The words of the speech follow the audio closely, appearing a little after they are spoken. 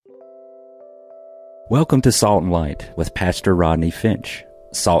Welcome to Salt and Light with Pastor Rodney Finch.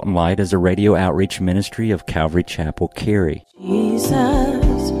 Salt and Light is a radio outreach ministry of Calvary Chapel, Cary.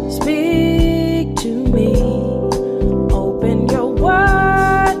 Jesus, speak to me. Open your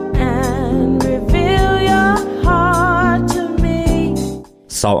word and reveal your heart to me.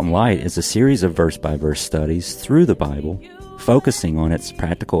 Salt and Light is a series of verse-by-verse studies through the Bible, focusing on its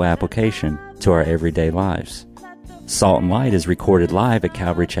practical application to our everyday lives. Salt and Light is recorded live at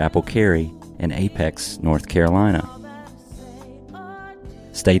Calvary Chapel, Cary in Apex, North Carolina.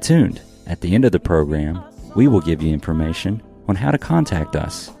 Stay tuned. At the end of the program, we will give you information on how to contact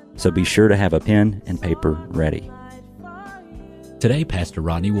us, so be sure to have a pen and paper ready. Today, Pastor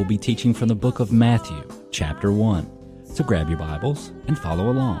Rodney will be teaching from the book of Matthew, chapter 1. So grab your Bibles and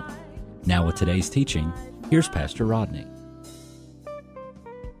follow along. Now with today's teaching, here's Pastor Rodney.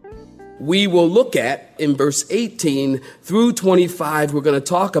 We will look at, in verse 18 through 25, we're going to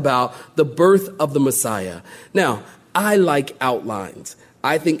talk about the birth of the Messiah. Now, I like outlines.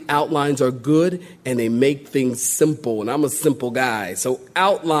 I think outlines are good and they make things simple. And I'm a simple guy. So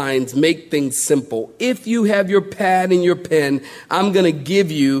outlines make things simple. If you have your pad and your pen, I'm going to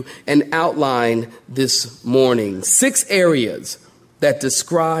give you an outline this morning. 6 areas that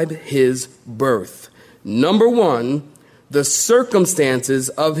describe his birth. Number 1, the circumstances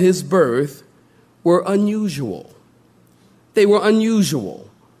of his birth were unusual. They were unusual.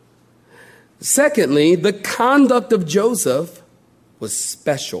 Secondly, the conduct of Joseph was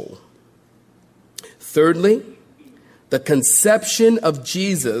special. Thirdly, the conception of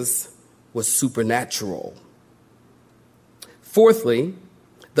Jesus was supernatural. Fourthly,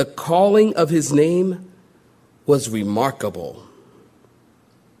 the calling of his name was remarkable.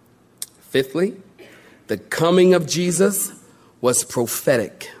 Fifthly, the coming of Jesus was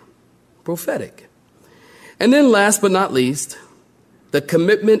prophetic. Prophetic. And then last but not least, the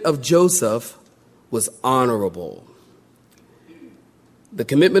commitment of Joseph was honorable. The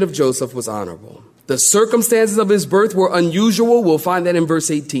commitment of Joseph was honorable. The circumstances of his birth were unusual. We'll find that in verse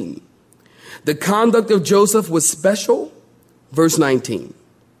 18. The conduct of Joseph was special. Verse 19.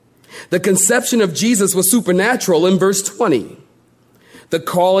 The conception of Jesus was supernatural in verse 20. The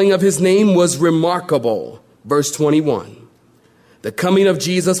calling of his name was remarkable. Verse 21. The coming of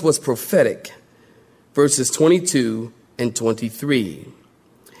Jesus was prophetic. Verses 22 and 23.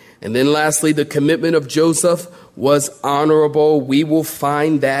 And then lastly, the commitment of Joseph was honorable. We will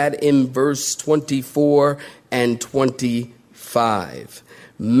find that in verse 24 and 25.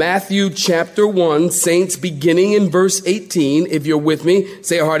 Matthew chapter 1, saints, beginning in verse 18. If you're with me,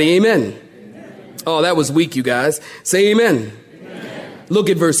 say a hearty amen. Amen. Oh, that was weak, you guys. Say amen. Amen. Look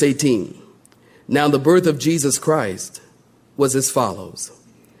at verse 18. Now the birth of Jesus Christ was as follows.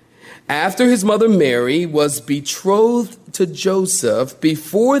 After his mother Mary was betrothed to Joseph,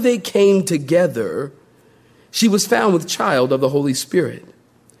 before they came together, she was found with child of the Holy Spirit.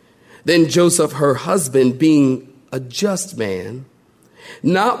 Then Joseph, her husband, being a just man,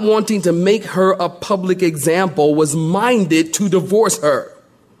 not wanting to make her a public example, was minded to divorce her,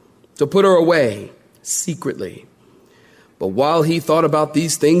 to put her away secretly. But while he thought about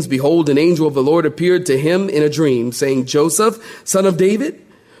these things, behold, an angel of the Lord appeared to him in a dream, saying, Joseph, son of David,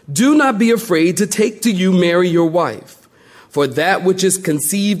 do not be afraid to take to you Mary your wife, for that which is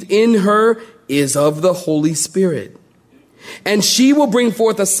conceived in her is of the Holy Spirit. And she will bring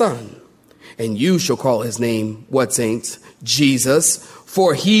forth a son, and you shall call his name, what, saints? Jesus,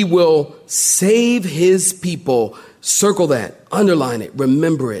 for he will save his people. Circle that, underline it,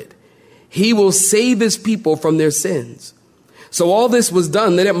 remember it. He will save his people from their sins. So all this was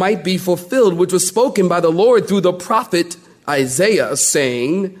done that it might be fulfilled, which was spoken by the Lord through the prophet Isaiah,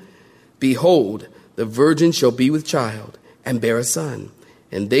 saying, Behold, the virgin shall be with child and bear a son,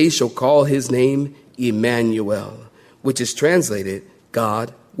 and they shall call his name Emmanuel, which is translated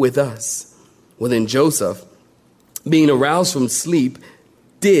God with us. Well, then Joseph, being aroused from sleep,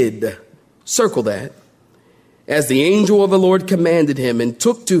 did, circle that, as the angel of the Lord commanded him, and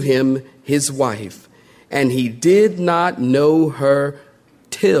took to him his wife. And he did not know her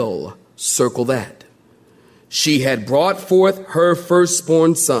till, circle that, she had brought forth her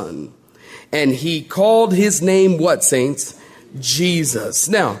firstborn son. And he called his name, what, saints? Jesus.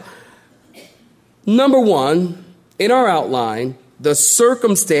 Now, number 1, in our outline, the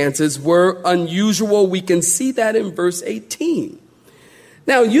circumstances were unusual. We can see that in verse 18.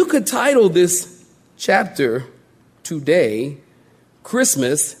 Now, you could title this chapter today,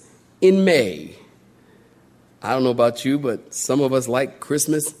 Christmas in May. I don't know about you, but some of us like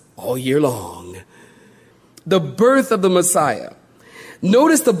Christmas all year long. The birth of the Messiah.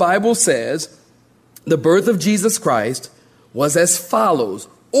 Notice the Bible says the birth of Jesus Christ was as follows,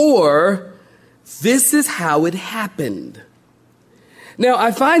 or This is how it happened. Now,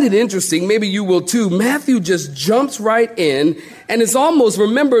 I find it interesting, maybe you will too, Matthew just jumps right in, and it's almost,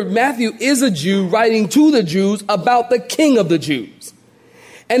 remember, Matthew is a Jew writing to the Jews about the King of the Jews.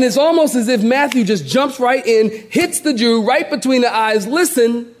 And it's almost as if Matthew just jumps right in, hits the Jew right between the eyes.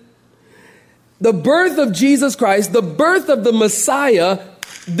 Listen, the birth of Jesus Christ, the birth of the Messiah,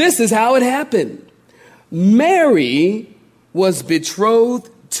 this is how it happened. Mary was betrothed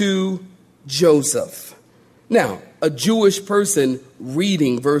to Joseph. Now, a Jewish person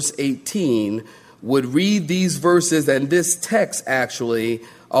reading verse 18 would read these verses and this text actually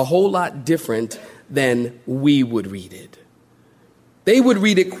a whole lot different than we would read it. They would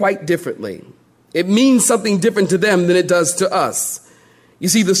read it quite differently. It means something different to them than it does to us. You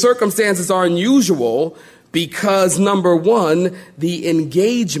see, the circumstances are unusual because, number one, the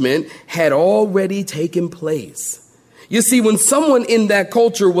engagement had already taken place. You see, when someone in that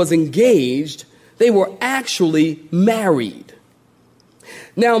culture was engaged, they were actually married.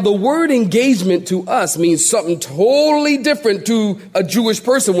 Now, the word engagement to us means something totally different to a Jewish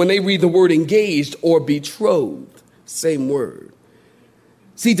person when they read the word engaged or betrothed. Same word.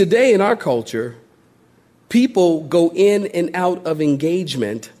 See, today in our culture, people go in and out of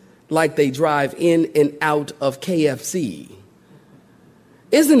engagement like they drive in and out of KFC.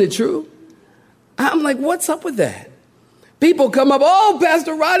 Isn't it true? I'm like, what's up with that? People come up, oh,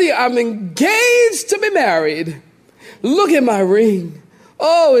 Pastor Rodney, I'm engaged to be married. Look at my ring.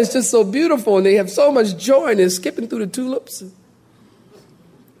 Oh, it's just so beautiful. And they have so much joy and they're skipping through the tulips.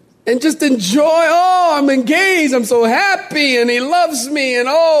 And just enjoy, oh, I'm engaged. I'm so happy and he loves me. And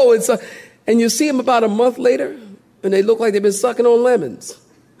oh, and you see them about a month later and they look like they've been sucking on lemons.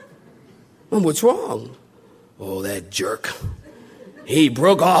 And what's wrong? Oh, that jerk. He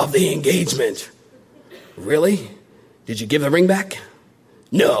broke off the engagement. Really? Did you give the ring back?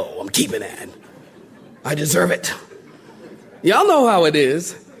 No, I'm keeping that. I deserve it. Y'all know how it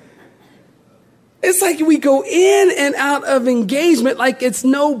is. It's like we go in and out of engagement like it's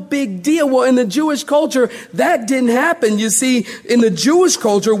no big deal. Well, in the Jewish culture, that didn't happen. You see, in the Jewish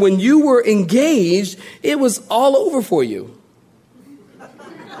culture, when you were engaged, it was all over for you.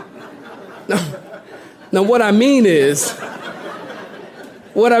 Now what I mean,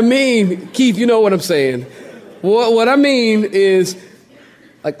 Keith, you know what I'm saying. What I mean is,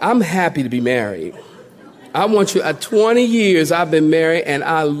 like, I'm happy to be married. I want you, at 20 years I've been married and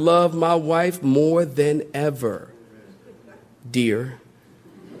I love my wife more than ever. Dear.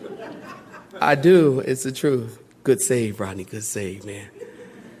 I do. It's the truth. Good save, Rodney. Good save, man.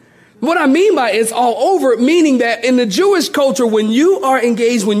 What I mean by it's all over, meaning that in the Jewish culture, when you are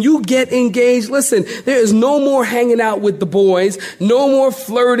engaged, when you get engaged, listen, there is no more hanging out with the boys, no more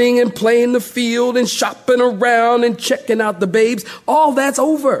flirting and playing the field and shopping around and checking out the babes. All that's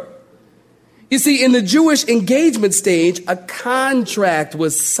over. You see, in the Jewish engagement stage, a contract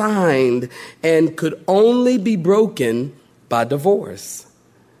was signed and could only be broken by divorce.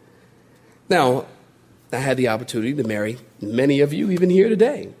 Now, I had the opportunity to marry many of you even here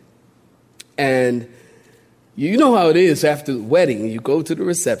today. And you know how it is after the wedding, you go to the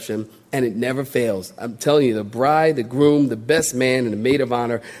reception and it never fails. I'm telling you, the bride, the groom, the best man, and the maid of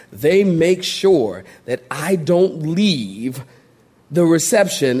honor, they make sure that I don't leave the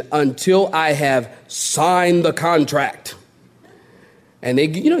reception until I have signed the contract. And they,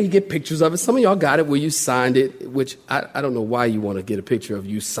 you get pictures of it. Some of y'all got it where you signed it, which I don't know why you want to get a picture of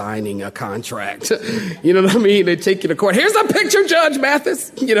you signing a contract. You know what I mean? They take you to court. Here's a picture, Judge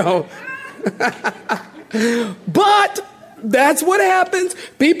Mathis, But that's what happens.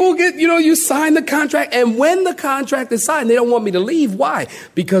 People get, you sign the contract. And when the contract is signed, they don't want me to leave. Why?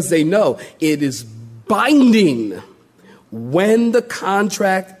 Because they know it is binding. When the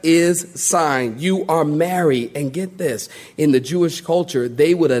contract is signed, you are married. And get this, in the Jewish culture,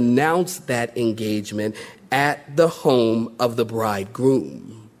 they would announce that engagement at the home of the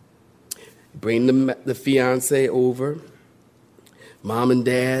bridegroom. Bring the fiance over. Mom and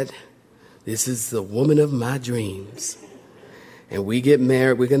dad, this is the woman of my dreams. And we get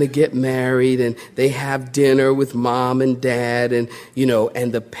married, we're going to get married, and they have dinner with mom and dad, and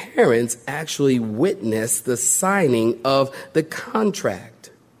the parents actually witness the signing of the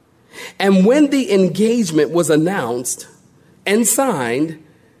contract. And when the engagement was announced and signed,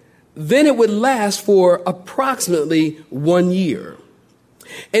 then it would last for approximately 1 year.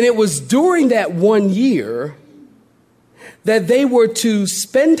 And it was during that 1 year that they were to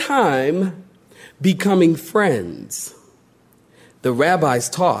spend time becoming friends. The rabbis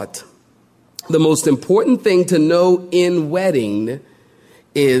taught the most important thing to know in wedding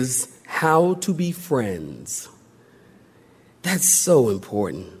is how to be friends. That's so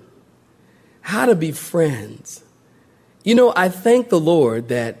important. how to be friends. You know, I thank the Lord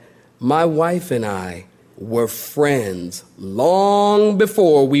that my wife and I were friends long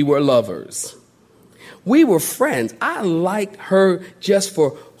before we were lovers. We were friends. I liked her just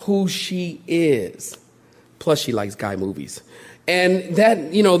for who she is. Plus, she likes guy movies. And that,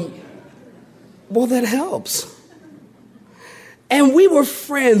 well, that helps. And we were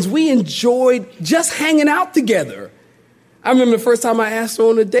friends. We enjoyed just hanging out together. I remember the first time I asked her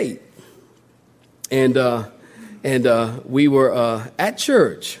on a date. And we were at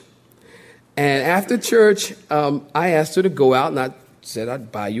church. And after church, I asked her to go out, and I said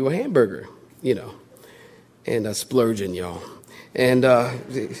I'd buy you a hamburger, and splurging, y'all. And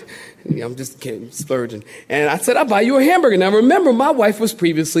I'm just kidding, splurging. And I said, I'll buy you a hamburger. Now, remember, my wife was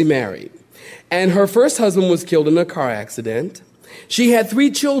previously married, and her first husband was killed in a car accident. She had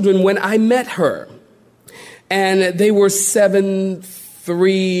 3 children when I met her, and they were 7,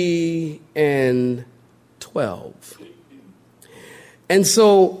 3, and 12. And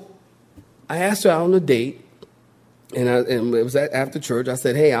so I asked her out on a date, and it was after church. I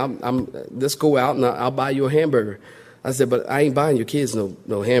said, hey, let's go out, and I'll buy you a hamburger. I said, but I ain't buying your kids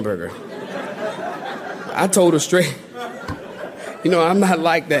no hamburger. I told her straight, I'm not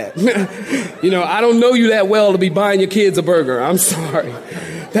like that. I don't know you that well to be buying your kids a burger. I'm sorry.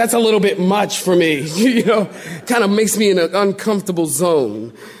 That's a little bit much for me. Kind of makes me in an uncomfortable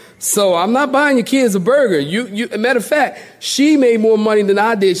zone. So I'm not buying your kids a burger. Matter of fact, she made more money than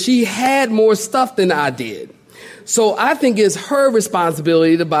I did. She had more stuff than I did. So I think it's her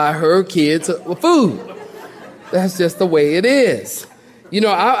responsibility to buy her kids food. That's just the way it is.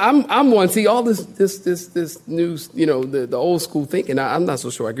 I'm one. See, all this news, the old school thinking. I'm not so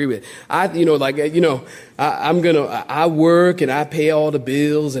sure I agree with it. I work and I pay all the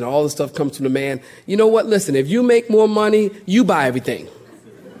bills and all the stuff comes from the man. You know what? Listen, if you make more money, you buy everything.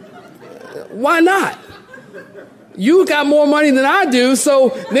 Why not? You got more money than I do,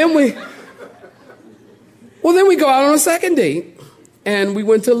 so then we go out on a second date, and we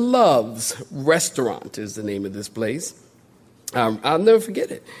went to Love's Restaurant is the name of this place. I'll never forget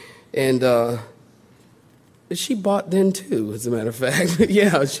it. And she bought then too, as a matter of fact.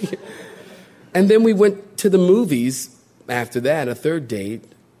 Yeah. And then we went to the movies after that, a third date,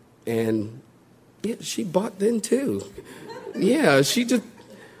 and she bought then too. Yeah,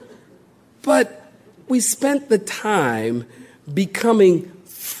 but we spent the time becoming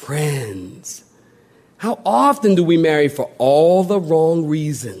friends. How often do we marry for all the wrong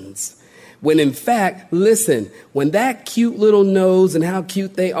reasons? When in fact, listen, when that cute little nose and how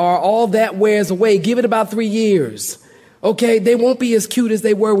cute they are, all that wears away. Give it about 3 years. Okay, they won't be as cute as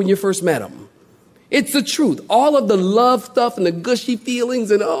they were when you first met them. It's the truth. All of the love stuff and the gushy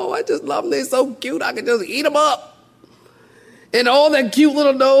feelings and, I just love them. They're so cute. I could just eat them up. And all that cute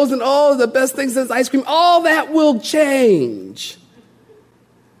little nose and all the best things since ice cream, all that will change.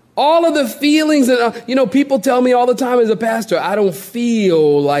 All of the feelings, and people tell me all the time as a pastor, I don't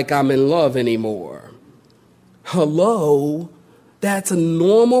feel like I'm in love anymore. Hello? That's a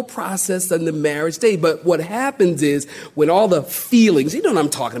normal process in the marriage stage. But what happens is when all the feelings, you know what I'm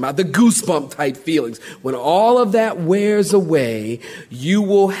talking about, the goosebump type feelings, when all of that wears away, you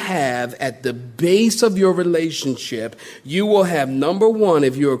will have at the base of your relationship, you will have, number one,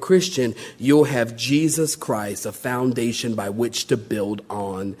 if you're a Christian, you'll have Jesus Christ, a foundation by which to build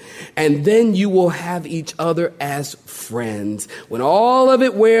on. And then you will have each other as friends. When all of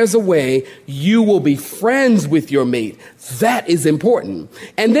it wears away, you will be friends with your mate. That is important.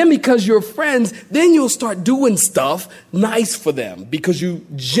 And then because you're friends, then you'll start doing stuff nice for them because you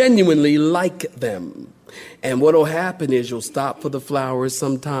genuinely like them. And what will happen is you'll stop for the flowers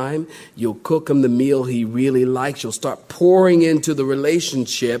sometime. You'll cook him the meal he really likes. You'll start pouring into the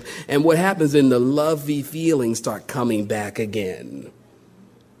relationship. And what happens in the lovey feelings start coming back again.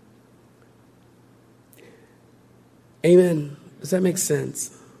 Amen. Does that make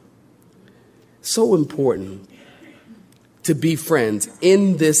sense? So important to be friends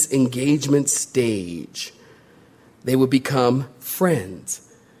in this engagement stage. They would become friends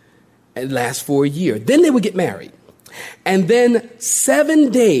and last for a year. Then they would get married. And then 7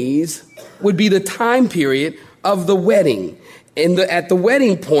 days would be the time period of the wedding. At the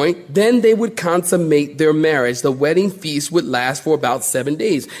wedding point, then they would consummate their marriage. The wedding feast would last for about 7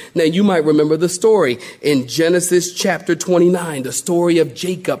 days. Now, you might remember the story in Genesis chapter 29, the story of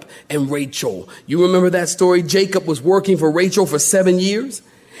Jacob and Rachel. You remember that story? Jacob was working for Rachel for 7 years.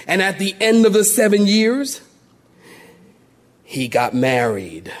 And at the end of the 7 years, he got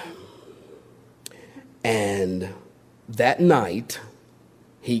married. And that night,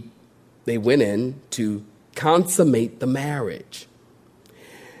 they went in to consummate the marriage.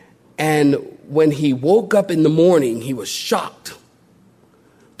 And when he woke up in the morning, he was shocked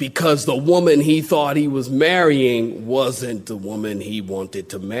because the woman he thought he was marrying wasn't the woman he wanted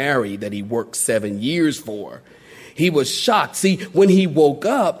to marry that he worked 7 years for. He was shocked. See, when he woke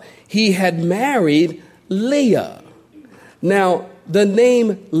up, he had married Leah. Now, the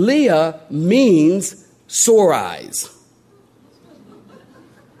name Leah means sore eyes.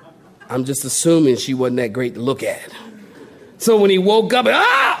 I'm just assuming she wasn't that great to look at. So when he woke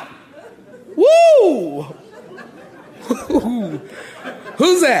up, woo!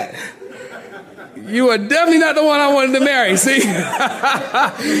 Who's that? You are definitely not the one I wanted to marry, see?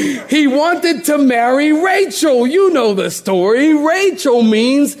 He wanted to marry Rachel. You know the story. Rachel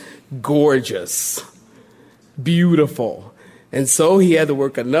means gorgeous, beautiful. And so he had to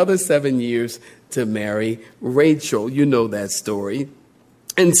work another 7 years to marry Rachel. You know that story.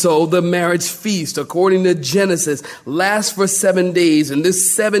 And so the marriage feast, according to Genesis, lasts for 7 days. And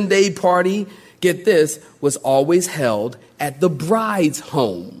this 7-day party, get this, was always held at the bride's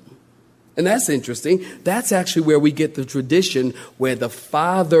home. And that's interesting. That's actually where we get the tradition where the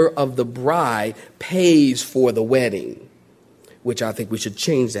father of the bride pays for the wedding, which I think we should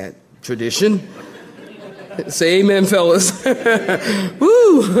change that tradition. Say amen, fellas.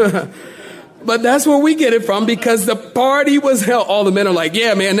 Woo! But that's where we get it from, because the party was held. All the men are like,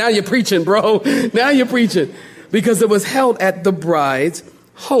 yeah, man, now you're preaching, bro. Now you're preaching. Because it was held at the bride's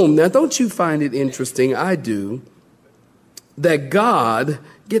home. Now, don't you find it interesting? I do. That God,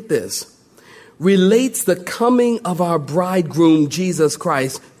 get this, relates the coming of our bridegroom, Jesus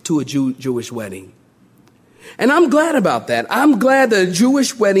Christ, to a Jewish wedding. And I'm glad about that. I'm glad that a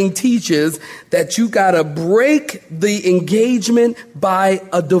Jewish wedding teaches that you got to break the engagement by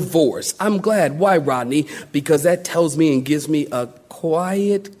a divorce. I'm glad. Why, Rodney? Because that tells me and gives me a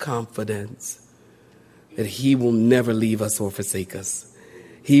quiet confidence that he will never leave us or forsake us.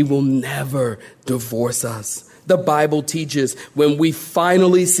 He will never divorce us. The Bible teaches when we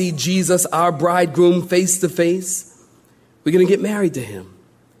finally see Jesus, our bridegroom, face to face, we're going to get married to him.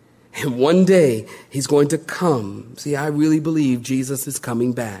 And one day he's going to come. See, I really believe Jesus is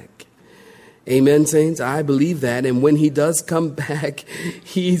coming back. Amen, saints. I believe that. And when he does come back,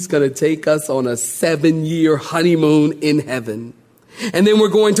 he's going to take us on a 7-year honeymoon in heaven. And then we're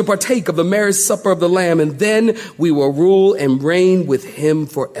going to partake of the marriage supper of the Lamb. And then we will rule and reign with him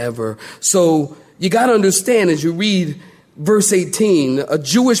forever. So you got to understand, as you read verse 18, a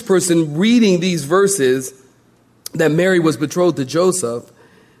Jewish person reading these verses, that Mary was betrothed to Joseph,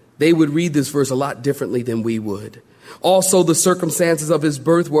 they would read this verse a lot differently than we would. Also, the circumstances of his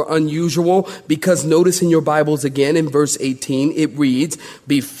birth were unusual, because notice in your Bibles again in verse 18, it reads,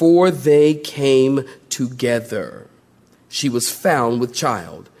 before they came together, she was found with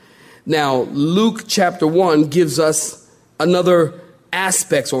child. Now, Luke chapter 1 gives us another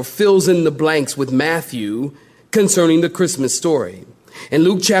aspects or fills in the blanks with Matthew concerning the Christmas story. In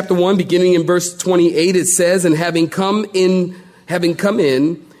Luke chapter 1, beginning in verse 28, it says, and having come in,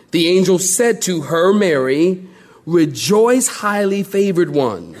 the angel said to her, Mary, rejoice, highly favored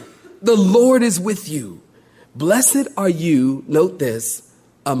one. The Lord is with you. Blessed are you, note this,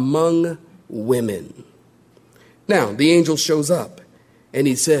 among women. Now, the angel shows up and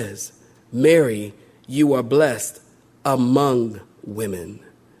he says, Mary, you are blessed among women.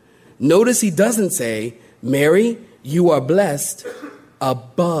 Notice he doesn't say, Mary, you are blessed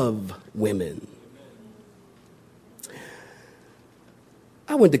above women.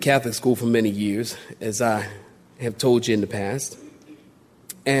 I went to Catholic school for many years, as I have told you in the past.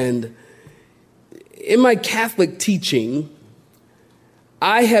 And in my Catholic teaching,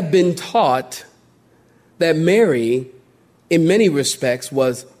 I have been taught that Mary, in many respects,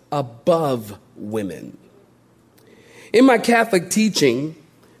 was above women. In my Catholic teaching,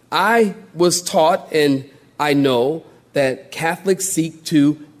 I was taught, and I know, that Catholics seek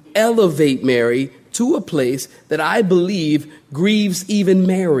to elevate Mary to a place that I believe grieves even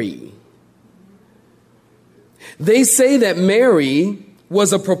Mary. They say that Mary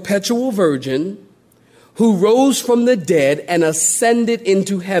was a perpetual virgin who rose from the dead and ascended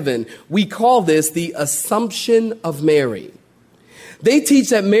into heaven. We call this the Assumption of Mary. They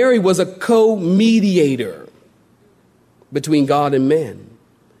teach that Mary was a co-mediator between God and man.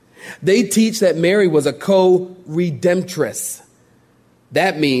 They teach that Mary was a co-redemptress.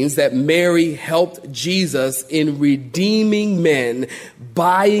 That means that Mary helped Jesus in redeeming men,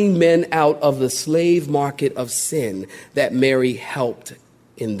 buying men out of the slave market of sin, that Mary helped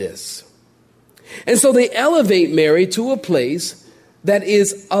in this. And so they elevate Mary to a place that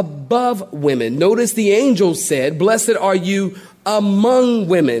is above women. Notice the angel said, blessed are you among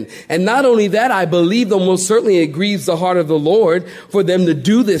women. And not only that, I believe that most certainly it grieves the heart of the Lord for them to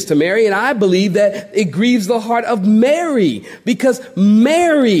do this to Mary. And I believe that it grieves the heart of Mary, because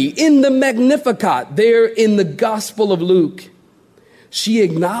Mary in the Magnificat, there in the Gospel of Luke, she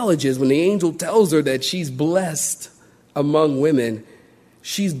acknowledges when the angel tells her that she's blessed among women,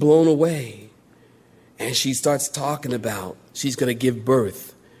 she's blown away. And she starts talking about she's going to give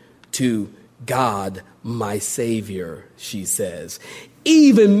birth to God, my Savior, she says.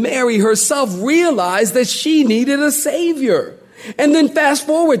 Even Mary herself realized that she needed a Savior. And then fast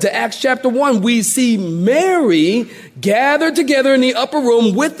forward to Acts chapter 1, we see Mary gathered together in the upper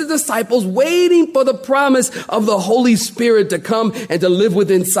room with the disciples, waiting for the promise of the Holy Spirit to come and to live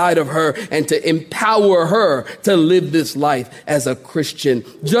within inside of her and to empower her to live this life as a Christian.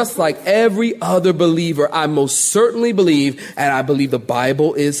 Just like every other believer, I most certainly believe, and I believe the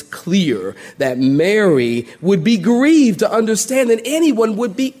Bible is clear, that Mary would be grieved to understand that anyone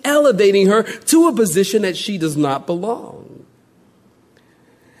would be elevating her to a position that she does not belong.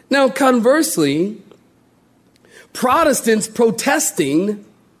 Now, conversely, Protestants protesting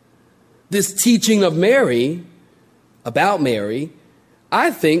this teaching of Mary, about Mary,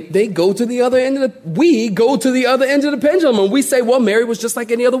 I think we go to the other end of the pendulum, and we say, well, Mary was just like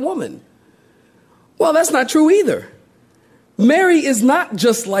any other woman. Well, that's not true either. Mary is not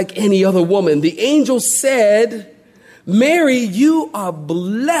just like any other woman. The angel said, Mary, you are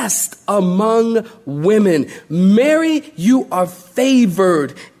blessed among women. Mary, you are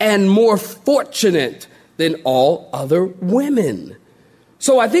favored and more fortunate than all other women.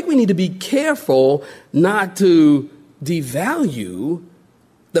 So I think we need to be careful not to devalue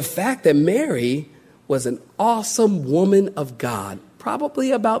the fact that Mary was an awesome woman of God,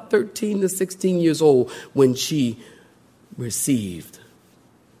 probably about 13 to 16 years old when she received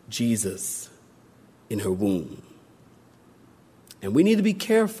Jesus in her womb. And we need to be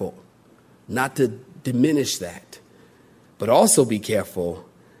careful not to diminish that, but also be careful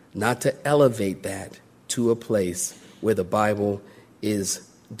not to elevate that to a place where the Bible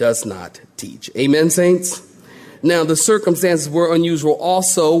does not teach. Amen, saints? Now, the circumstances were unusual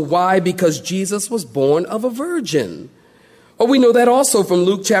also. Why? Because Jesus was born of a virgin. Oh, we know that also from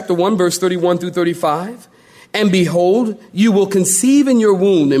Luke chapter 1, verse 31 through 35. And behold, you will conceive in your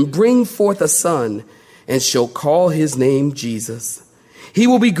womb and bring forth a son, and shall call his name Jesus. He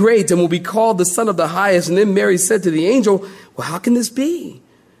will be great and will be called the Son of the Highest. And then Mary said to the angel, well, how can this be?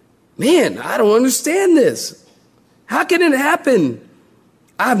 Man, I don't understand this. How can it happen?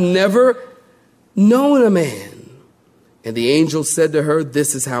 I've never known a man. And the angel said to her,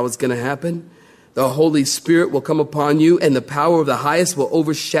 this is how it's going to happen. The Holy Spirit will come upon you, and the power of the highest will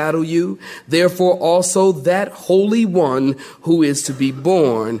overshadow you. Therefore also that Holy One who is to be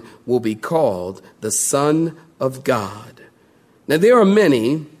born will be called the Son of God. Now there are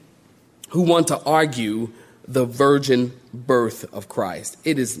many who want to argue the virgin birth of Christ.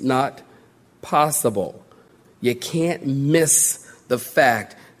 It is not possible. You can't miss the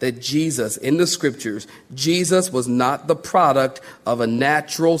fact that Jesus, in the scriptures, Jesus was not the product of a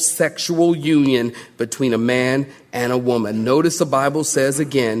natural sexual union between a man and a woman. Notice the Bible says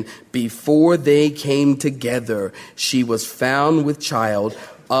again, before they came together, she was found with child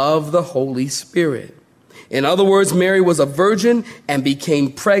of the Holy Spirit. In other words, Mary was a virgin and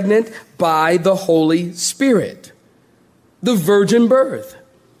became pregnant by the Holy Spirit. The virgin birth.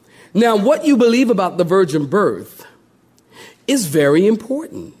 Now, what you believe about the virgin birth is very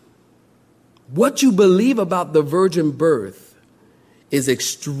important. What you believe about the virgin birth is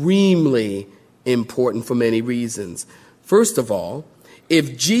extremely important for many reasons. First of all,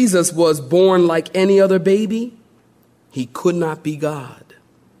 if Jesus was born like any other baby, he could not be God.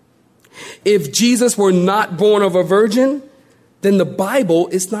 If Jesus were not born of a virgin, then the Bible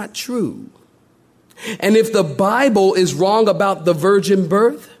is not true. And if the Bible is wrong about the virgin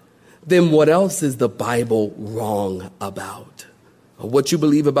birth, then what else is the Bible wrong about? What you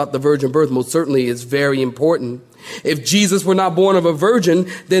believe about the virgin birth most certainly is very important. If Jesus were not born of a virgin,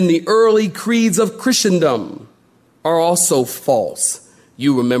 then the early creeds of Christendom are also false.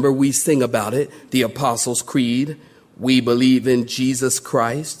 You remember we sing about it, the Apostles' Creed. We believe in Jesus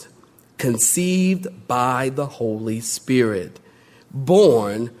Christ, conceived by the Holy Spirit,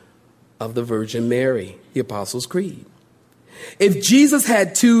 born of the Virgin Mary, the Apostles' Creed. If Jesus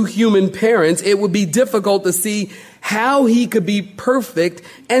had two human parents, it would be difficult to see how he could be perfect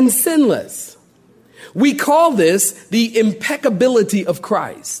and sinless. We call this the impeccability of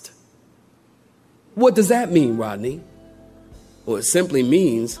Christ. What does that mean, Rodney? Well, it simply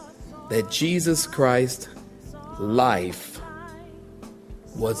means that Jesus Christ's life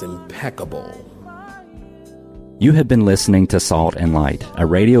was impeccable. You have been listening to Salt and Light, a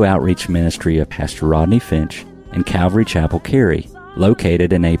radio outreach ministry of Pastor Rodney Finch and Calvary Chapel, Cary,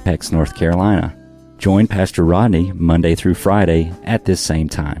 located in Apex, North Carolina. Join Pastor Rodney Monday through Friday at this same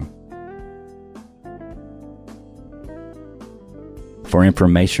time. For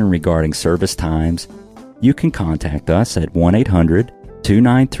information regarding service times, you can contact us at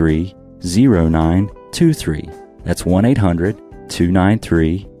 1-800-293-0923. That's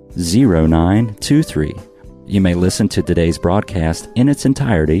 1-800-293-0923. You may listen to today's broadcast in its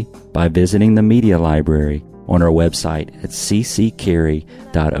entirety by visiting the media library on our website at cccary.org.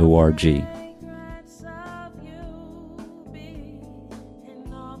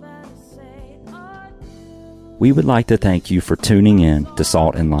 We would like to thank you for tuning in to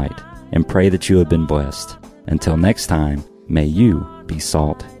Salt and Light and pray that you have been blessed. Until next time, may you be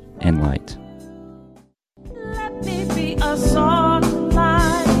salt and light.